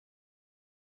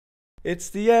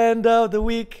It's the end of the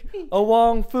week, a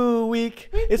Wong Fu week.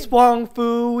 It's Wong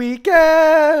Fu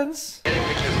Weekends.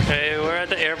 Hey, we're at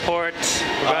the airport.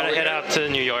 We're about to head out to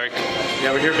New York.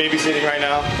 Yeah, we're here babysitting right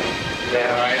now.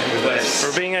 Yeah, right.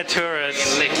 We're being a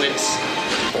tourist. Liquids.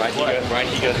 Right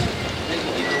here.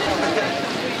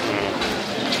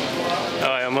 Oh,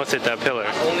 I almost hit that pillar.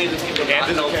 Only the people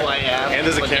that know who I am. And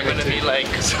there's a camera gonna too. be like,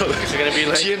 so they're gonna be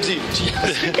like GMZ.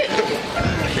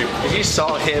 If you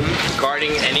saw him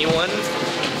guarding anyone,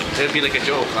 it'd be like a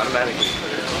joke automatically.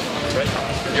 Right?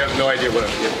 You have no idea what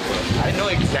I know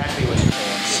exactly what you're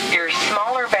saying. Your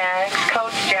smaller bags,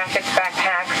 coats, jackets,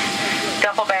 backpacks,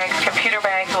 duffel bags, computer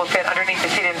bags will fit underneath the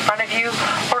seat in front of you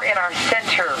or in our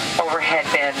center overhead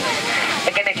bins.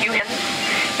 Again, if you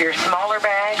your smaller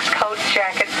bags, coats,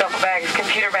 jackets, duffel bags,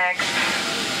 computer bags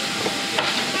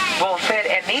will fit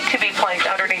and need to be placed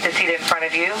underneath the seat in front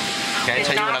of you. Can I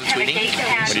tell you what I'm tweeting?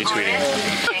 What are you tweeting?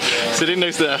 Sitting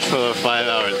next to that for 5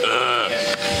 hours. Ugh.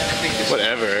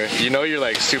 Whatever. You know you're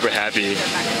like super happy.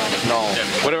 No.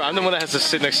 Whatever. I'm the one that has to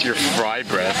sit next to your fry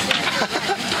breath.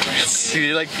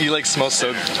 you smell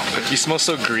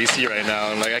so greasy right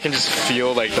now, and like I can just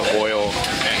feel like the oil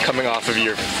coming off of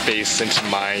your face into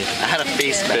my. I had a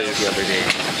face mask the other day.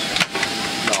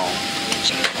 No.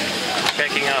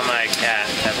 Checking out my cat,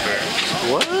 Pepper.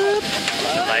 What?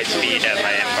 Light speed at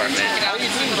my apartment. How are you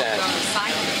doing that?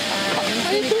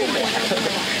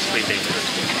 Sleeping.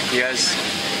 You guys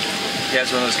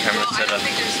one of those cameras set up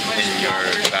in your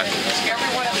bathroom.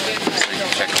 So you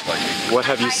can check up like. What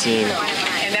have you seen?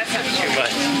 Too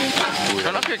much.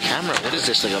 Turn off your camera. What is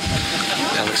this, like a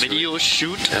video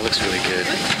shoot? That looks really good.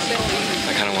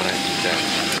 I kind of want to eat that.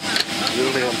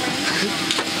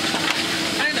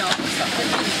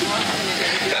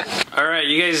 Alright,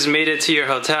 you guys made it to your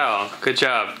hotel. Good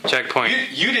job. Checkpoint.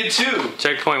 You did too.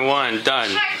 Checkpoint 1, done.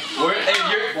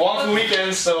 You're Wong Fu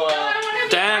Weekends, so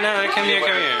Dana, come here.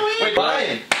 Wait,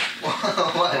 Brian.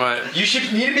 What? You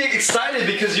should need to be excited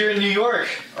because you're in New York.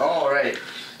 Oh, right.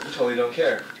 You totally don't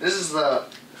care. This is the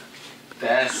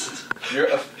best.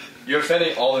 You're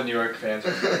offending all the New York fans.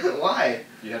 Why?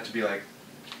 You have to be like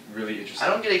really interested. I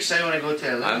don't get excited when I go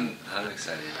to LA. I'm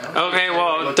excited. Okay,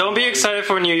 well, don't be excited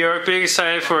for New York, be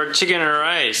excited for chicken and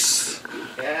rice.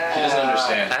 Yeah. He doesn't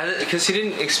understand. Because he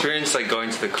didn't experience like going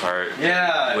to the cart,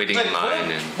 waiting like, in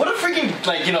line, and what a freaking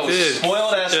Dude,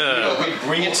 spoiled ass. yeah.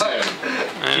 Bring it to him.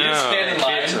 I He didn't stand in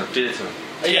line. feed it to him.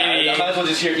 Yeah, I might as well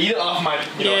just here eat it off my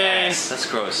ass. That's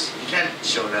gross. You can't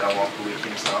show that on Wong Fu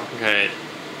Weekends now. Okay.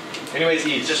 Anyways,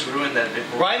 You eat. just ruined that bit.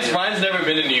 Ryan's never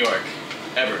been to New York,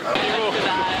 ever.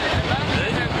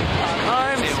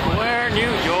 Times Square,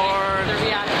 New York.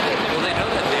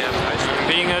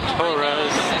 Being a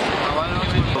tourist.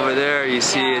 Over there you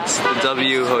see it's the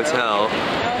W Hotel.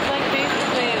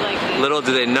 Little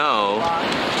do they know,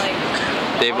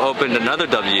 they've opened another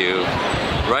W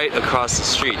right across the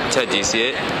street. Ted, do you see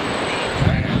it?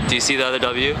 Do you see the other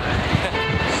W?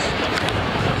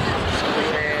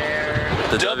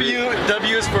 The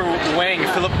W is for Wang,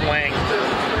 Philip Wang.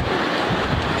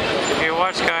 Hey,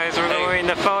 watch guys, we're going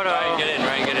the photo. Ryan, get in,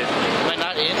 Ryan, get in. Am I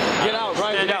not in? Get out,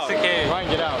 Ryan, get out. Okay. Ryan,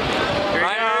 get out.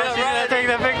 Ryan, take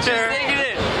the picture. Take it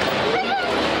in.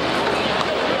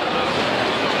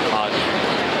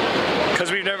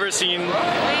 Because we've never seen.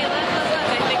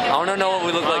 I want to know what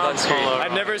we look like on screen.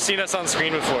 I've never seen us on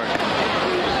screen before.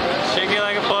 Shake it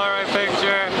like a Polaroid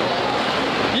picture.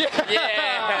 Yeah!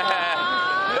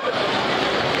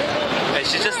 Hey,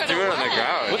 she just threw it on the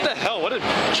ground. What the hell? What a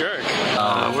jerk.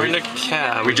 We're in a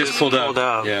cab. We just pulled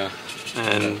up. Yeah.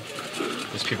 And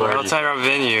There's people we're already. outside our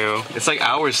venue. It's like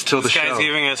hours till the This guy's show.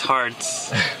 giving us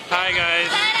hearts. Hi guys.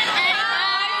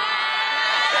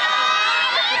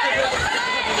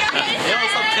 Hey,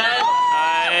 what's up, Ted?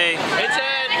 Hi. Hey,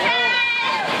 Ted!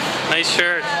 Nice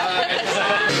shirt.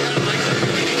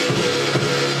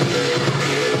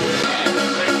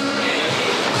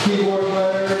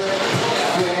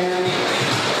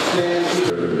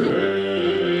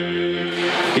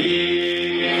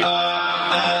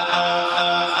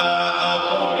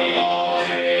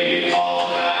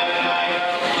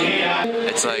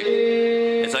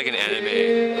 It's like an anime.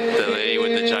 The lady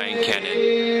with the giant cannon.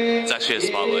 It's actually a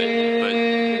spotlight, but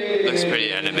it looks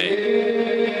pretty anime.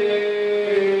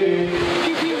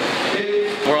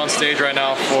 We're on stage right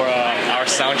now for our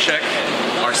sound check.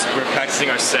 We're practicing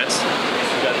our sets.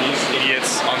 We got these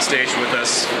idiots on stage with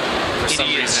us for some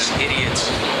reason.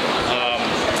 Idiots.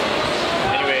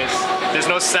 Anyways, there's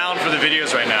no sound for the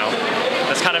videos right now.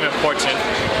 That's kind of important,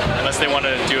 unless they want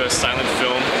to do a silent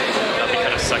film. That'd be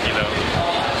kind of sucky though.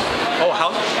 Oh,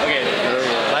 how? Okay,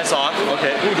 lights off.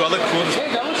 Okay. Ooh, do I look cool?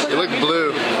 You look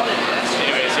blue.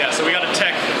 Anyways, yeah. So we got a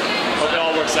tech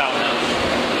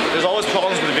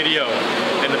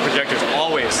projectors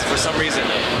always for some reason.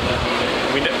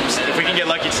 If we can get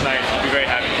lucky tonight, I'll be very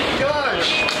happy.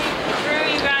 Gosh!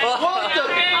 What the?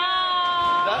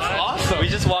 That's awesome. We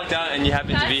just walked out and you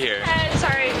happened to be here.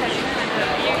 Sorry,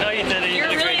 No, you did it. you're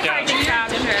really hard to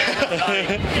capture.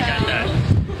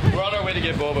 We're on our way to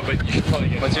get boba, but you should probably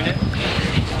get. What's your name?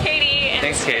 Katie and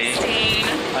Thanks, Katie. Christine.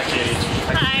 Hi, Katie.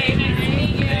 Hi, nice to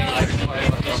meet you.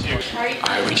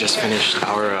 Alright, we just finished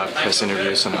our press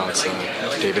interview, so now it's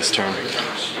David's turn.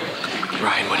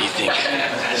 Ryan, what do you think?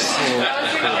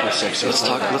 Incredibly sexy. Let's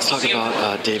talk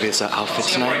about David's outfit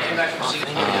tonight.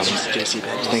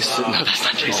 JCPenney. No, that's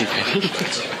not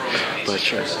JCPenney. But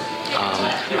sure.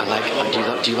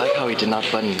 Do you like how he did not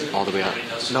button all the way up?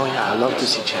 No, yeah, I love to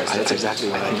see chest. That's exactly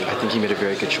what I think he made a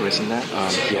very good choice in that.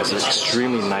 He has an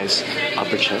extremely nice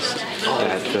upper chest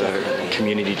that the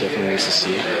community definitely needs to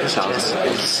see. It's like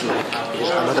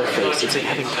another face. It's like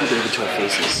having two David to our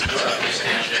faces.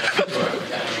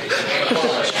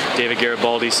 David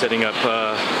Garibaldi setting up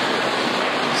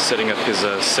his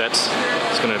set.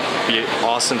 It's going to be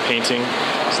awesome painting,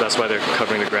 so that's why they're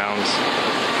covering the ground.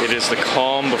 It is the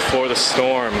calm before the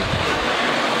storm.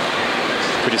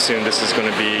 Pretty soon this is going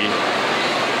to be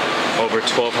over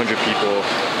 1,200 people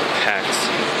packed.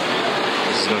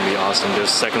 This is going to be awesome. There's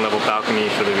a second level balcony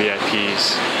for the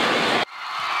VIPs.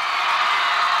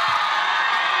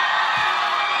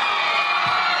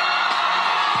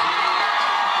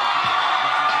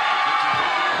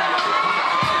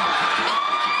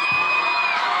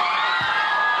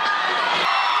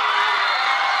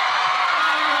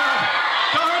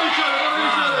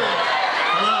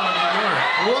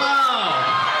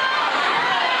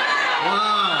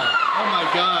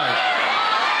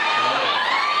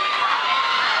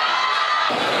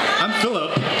 I'm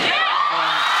Philip.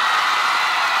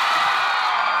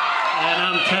 And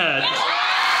I'm Ted.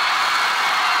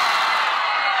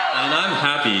 And I'm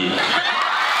happy.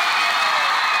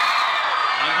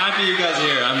 I'm happy you guys are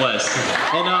here. I'm Wes.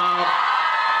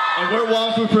 And we're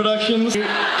Wong Fu Productions.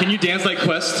 Can you dance like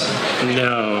Quest?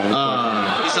 No.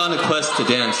 He's on a quest to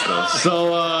dance though.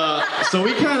 So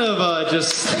we kind of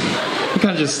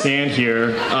just stand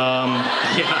here.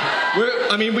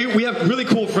 We have really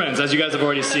cool friends, as you guys have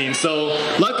already seen. So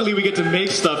luckily we get to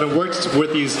make stuff and work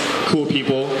with these cool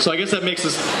people. So I guess that makes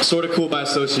us sort of cool by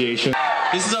association.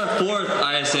 This is our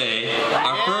 4th ISA,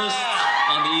 our first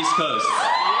on the East Coast.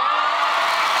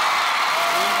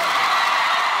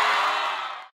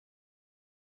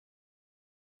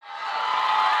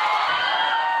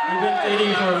 We've been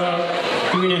dating for about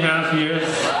 3.5 years.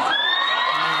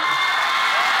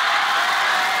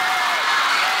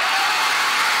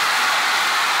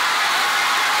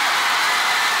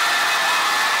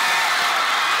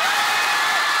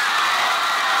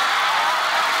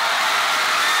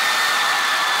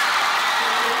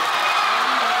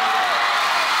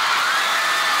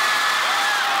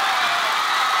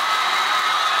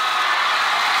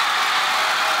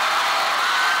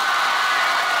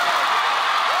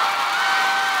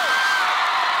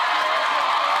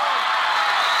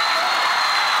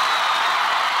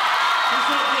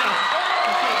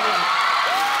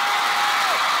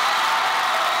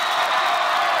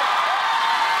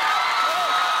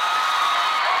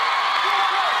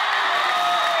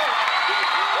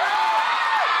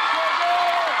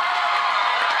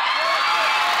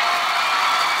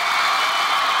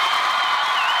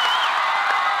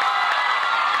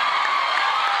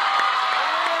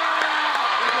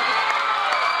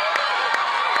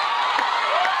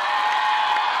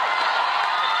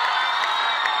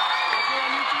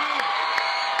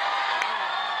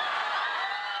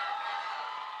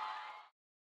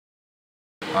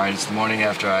 Alright, it's the morning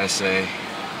after ISA.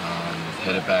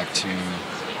 Headed back to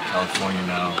California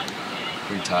now.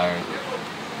 Pretty tired.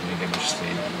 Didn't get much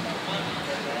sleep.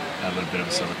 Had a little bit of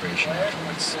a celebration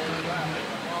afterwards.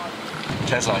 But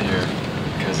Ted's not here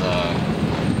because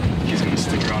he's going to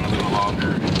stick around a little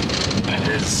longer at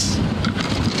his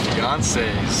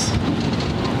fiance's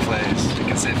place. You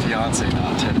can say fiance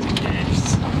now. Ted is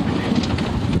engaged.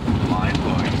 Mind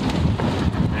blowing.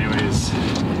 Anyways,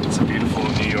 it's a beautiful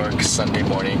New York Sunday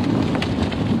morning.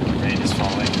 Rain is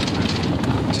falling.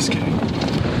 Just kidding.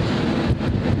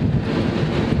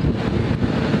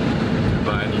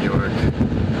 Goodbye, New York.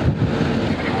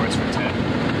 Any words for Ted?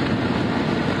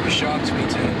 You shocked me,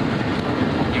 Ted.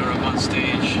 You were up on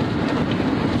stage.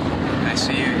 I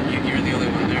see you're the only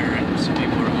one there, and some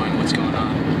people are going, what's going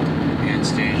on? You're on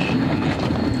stage, and then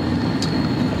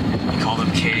you called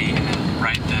up Katie, and then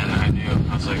right then I knew.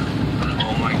 I was like,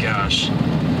 oh my gosh,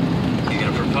 he's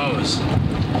gonna propose.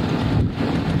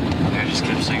 And I just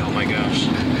kept saying, oh my gosh.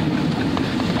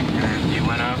 And then you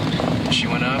went up, she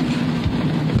went up,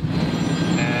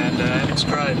 and I almost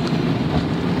cried.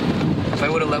 If I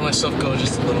would have let myself go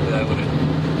just a little bit, I would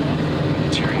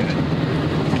have teary-eyed.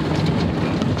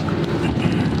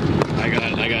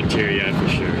 I got teary-eyed for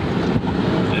sure.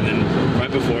 And then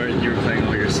right before you were playing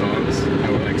all your songs that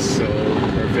were like so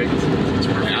perfect.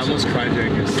 I almost cried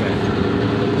during your set.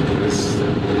 This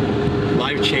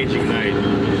life-changing night.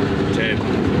 Ted,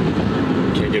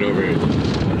 can't get over it.